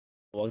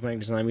Welcome back to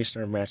Design Beast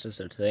Nerf Matches.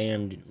 So today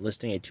I'm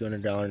listing a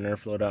 $200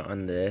 Nerf loadout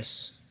on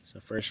this. So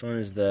first one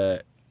is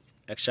the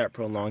Xshot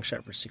Pro Long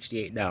Shot for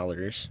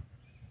 $68.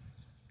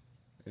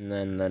 And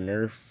then the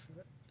Nerf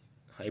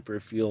Hyper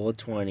Fuel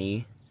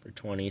 20 for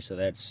 $20, so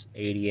that's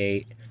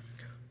 $88.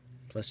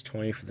 Plus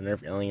 20 for the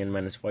Nerf Alien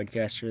Menace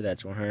Voidcaster,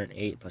 that's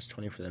 $108. Plus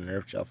 20 for the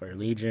Nerf Gelfire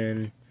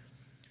Legion,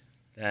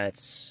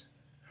 that's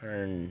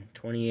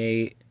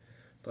 $128.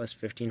 Plus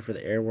 15 for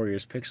the Air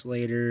Warriors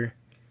Pixelator,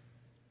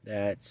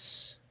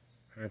 that's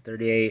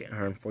 $138,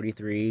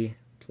 $143,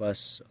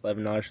 plus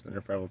 $11 for the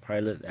Nerf Rival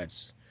Pilot,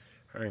 that's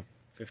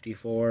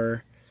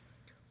 $154,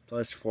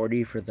 plus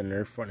 $40 for the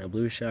Nerf Fortnite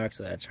Blue Shock,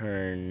 so that's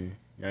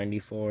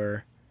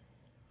 $194,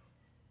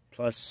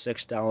 plus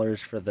 $6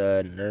 for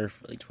the Nerf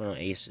Elite Twin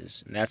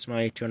Aces, and that's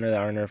my $200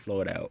 Nerf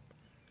loadout.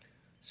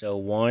 So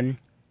one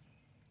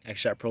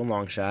Xshot Pro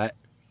Long Shot,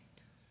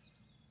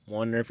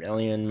 one Nerf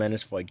Alien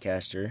Menace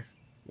Voidcaster,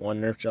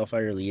 one Nerf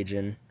Gelfire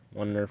Legion,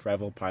 one Nerf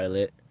Rival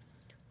Pilot,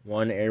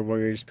 one Air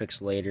Warriors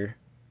Pixelator,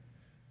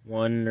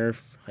 one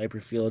Nerf Hyper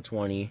Fuel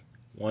 20,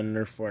 one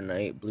Nerf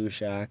Fortnite Blue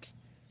Shock.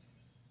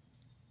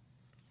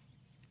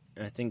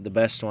 And I think the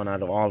best one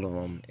out of all of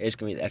them is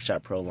going to be the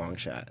Xshot Pro Long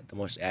Shot, the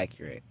most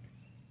accurate.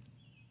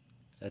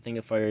 I think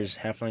it fires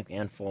half length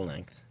and full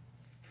length.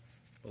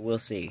 But we'll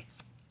see.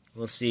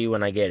 We'll see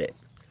when I get it.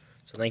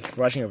 So thank you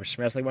for watching.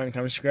 Smash the like button,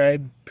 comment,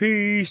 subscribe.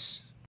 Peace!